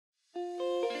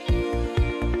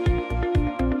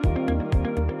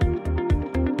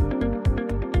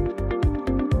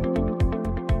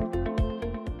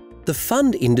The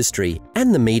fund industry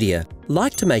and the media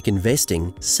like to make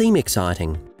investing seem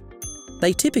exciting.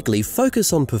 They typically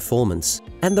focus on performance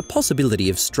and the possibility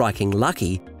of striking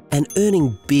lucky and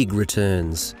earning big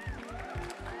returns.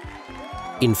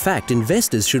 In fact,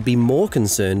 investors should be more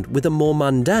concerned with a more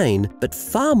mundane but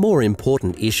far more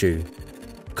important issue: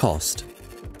 cost.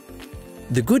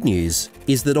 The good news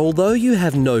is that although you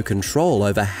have no control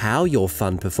over how your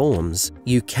fund performs,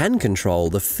 you can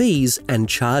control the fees and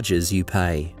charges you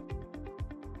pay.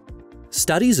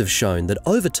 Studies have shown that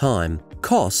over time,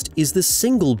 cost is the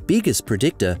single biggest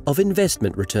predictor of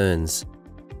investment returns.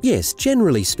 Yes,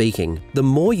 generally speaking, the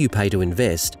more you pay to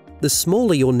invest, the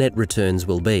smaller your net returns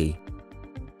will be.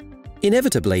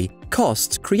 Inevitably,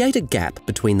 costs create a gap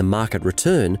between the market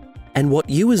return and what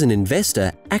you as an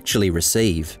investor actually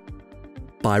receive.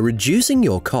 By reducing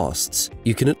your costs,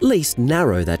 you can at least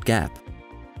narrow that gap.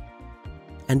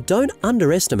 And don't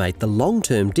underestimate the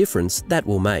long-term difference that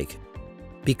will make.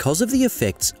 Because of the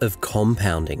effects of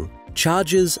compounding,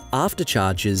 charges after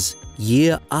charges,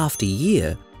 year after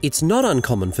year, it's not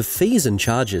uncommon for fees and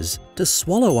charges to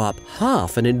swallow up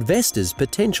half an investor's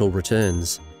potential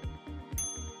returns.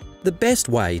 The best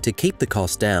way to keep the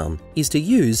cost down is to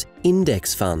use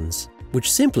index funds,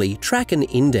 which simply track an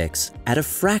index at a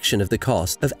fraction of the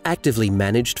cost of actively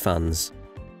managed funds.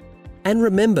 And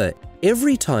remember,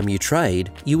 every time you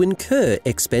trade, you incur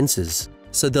expenses,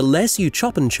 so the less you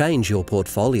chop and change your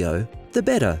portfolio, the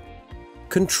better.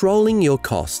 Controlling your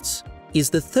costs is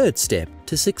the third step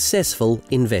to successful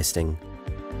investing.